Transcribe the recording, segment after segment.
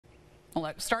Well,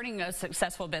 look, starting a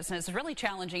successful business is really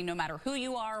challenging no matter who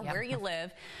you are, where you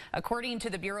live. According to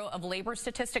the Bureau of Labor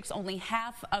Statistics, only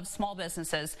half of small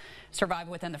businesses survive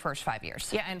within the first 5 years.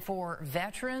 Yeah, and for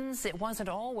veterans, it wasn't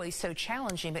always so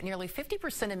challenging, but nearly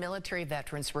 50% of military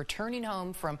veterans returning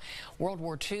home from World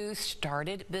War II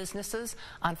started businesses.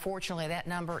 Unfortunately, that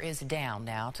number is down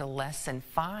now to less than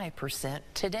 5%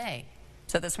 today.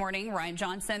 So this morning, Ryan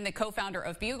Johnson, the co-founder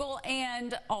of Bugle,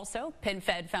 and also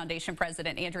PenFed Foundation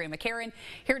President Andrea McCarron,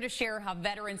 here to share how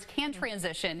veterans can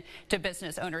transition to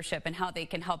business ownership and how they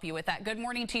can help you with that. Good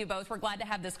morning to you both. We're glad to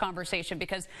have this conversation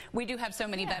because we do have so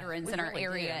many veterans in our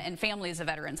area and families of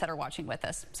veterans that are watching with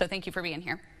us. So thank you for being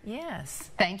here.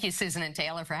 Yes. Thank you, Susan and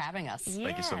Taylor, for having us. Yes.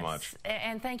 Thank you so much.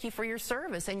 And thank you for your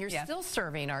service, and you're still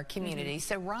serving our community.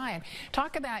 So Ryan,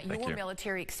 talk about your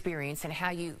military experience and how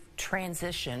you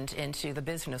transitioned into the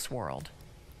business world.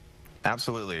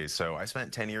 Absolutely. So I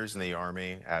spent 10 years in the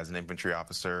Army as an infantry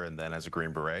officer and then as a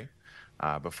Green Beret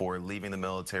before leaving the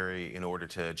military in order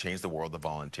to change the world of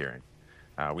volunteering.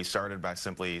 We started by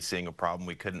simply seeing a problem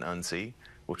we couldn't unsee,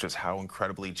 which was how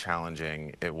incredibly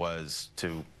challenging it was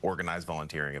to organize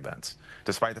volunteering events.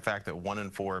 Despite the fact that 1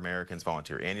 in 4 Americans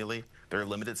volunteer annually, there are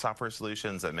limited software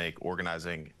solutions that make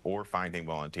organizing or finding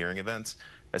volunteering events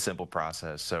a simple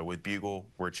process. So with Bugle,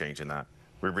 we're changing that.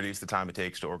 We've reduced the time it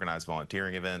takes to organize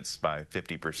volunteering events by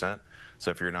 50%.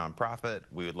 So if you're a nonprofit,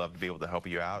 we would love to be able to help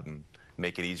you out and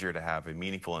make it easier to have a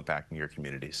meaningful impact in your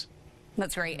communities.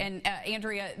 That's great. And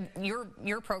Andrea,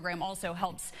 your program also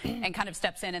helps and kind of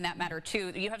steps in that matter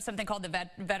too. You have something called the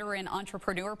Veteran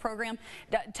Entrepreneur Program.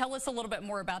 Tell us a little bit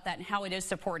more about that and how it is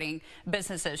supporting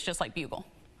businesses just like Bugle.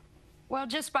 Well,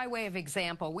 just by way of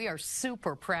example, we are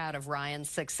super proud of Ryan's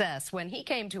success. When he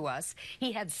came to us,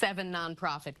 he had 7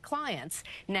 nonprofit clients.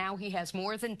 Now he has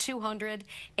more than 200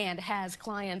 and has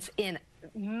clients in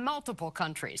multiple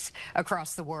countries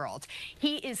across the world.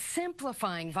 He is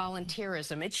simplifying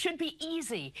volunteerism. It should be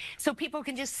easy so people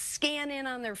can just scan in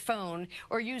on their phone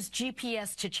or use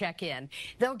GPS to check in.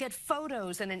 They'll get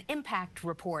photos and an impact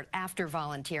report after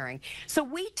volunteering. So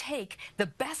we take the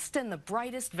best and the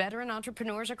brightest veteran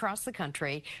entrepreneurs across the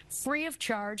country, free of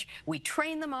charge. We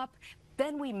train them up.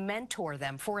 Then we mentor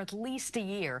them for at least a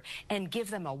year and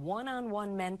give them a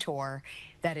one-on-one mentor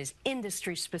that is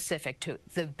industry specific to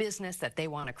the business that they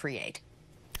want to create.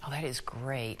 Oh, that is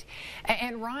great.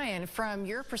 And Ryan, from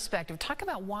your perspective, talk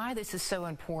about why this is so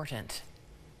important.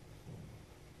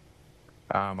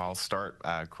 I'll start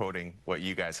quoting what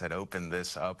you guys had opened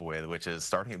this up with, which is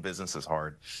starting a business is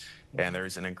hard. And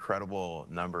there's an incredible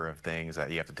number of things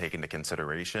that you have to take into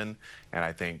consideration. And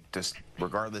I think just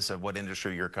regardless of what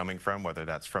industry you're coming from, whether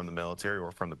that's from the military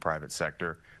or from the private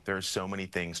sector, there are so many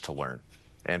things to learn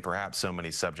and perhaps so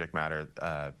many subject matter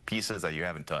pieces that you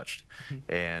haven't touched.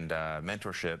 And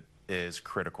mentorship is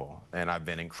critical. And I've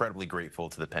been incredibly grateful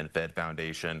to the PenFed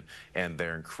Foundation and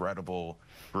their incredible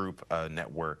group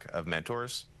network of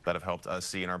mentors that have helped us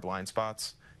see in our blind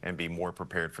spots and be more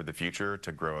prepared for the future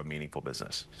to grow a meaningful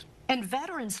business. And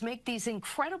veterans make these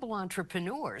incredible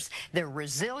entrepreneurs. They're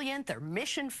resilient, they're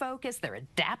mission-focused, they're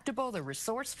adaptable, they're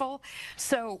resourceful.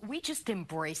 So we just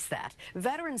embrace that.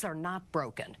 Veterans are not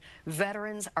broken.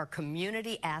 Veterans are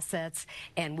community assets,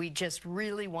 and we just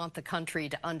really want the country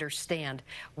to understand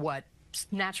what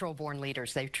natural-born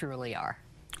leaders they truly are.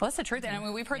 Well, that's the truth. And I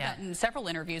mean, we've heard that in several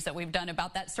interviews that we've done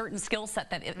about that certain skill set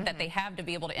that they have to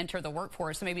be able to enter the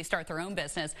workforce and maybe start their own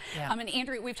business. I mean,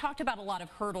 Andrea, we've talked about a lot of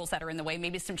hurdles that are in the way,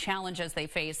 maybe some challenges they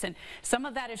face, and some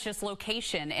of that is just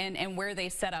location and where they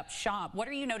set up shop. What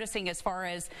are you noticing as far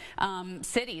as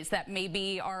cities that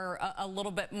maybe are a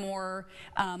little bit more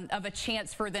of a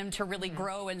chance for them to really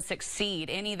grow and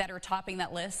succeed? Any that are topping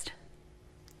that list?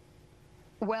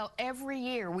 Well, every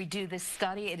year we do this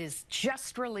study. It is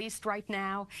just released right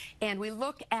now, and we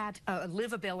look at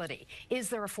livability. Is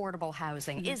there affordable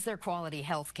housing? Is there quality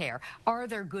health care? Are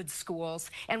there good schools?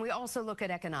 And we also look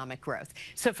at economic growth.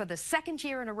 So for the 2nd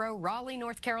year in a row, Raleigh,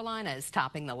 North Carolina is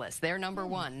topping the list. They're number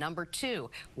 1. Number 2,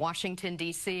 Washington,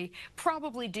 D.C.,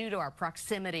 probably due to our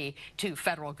proximity to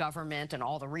federal government and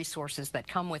all the resources that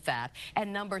come with that.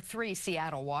 And number 3,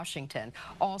 Seattle, Washington,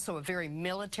 also a very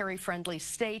military-friendly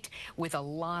state with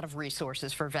a lot of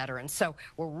resources for veterans. So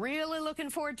we're really looking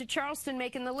forward to Charleston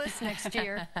making the list next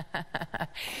year.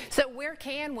 So where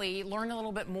can we learn a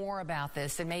little bit more about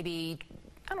this and maybe,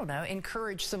 I don't know,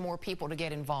 encourage some more people to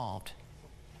get involved?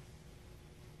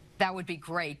 That would be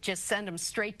great. Just send them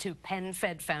straight to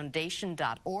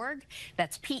PenFedFoundation.org.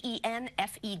 That's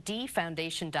PENFED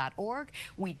Foundation.org.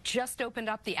 We just opened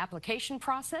up the application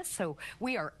process, so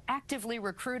we are actively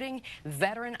recruiting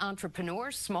veteran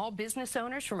entrepreneurs, small business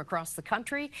owners from across the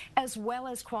country, as well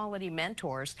as quality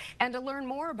mentors. And to learn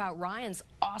more about Ryan's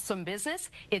awesome business,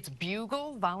 it's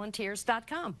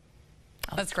BugleVolunteers.com.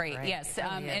 That's great. Yes.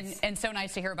 And so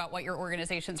nice to hear about what your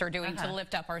organizations are doing to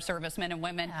lift up our servicemen and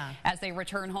women as they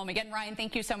return home. Again, Ryan,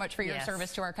 thank you so much for your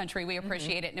service to our country. We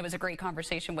appreciate it. And it was a great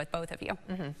conversation with both of you.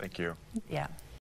 Thank you. Yeah.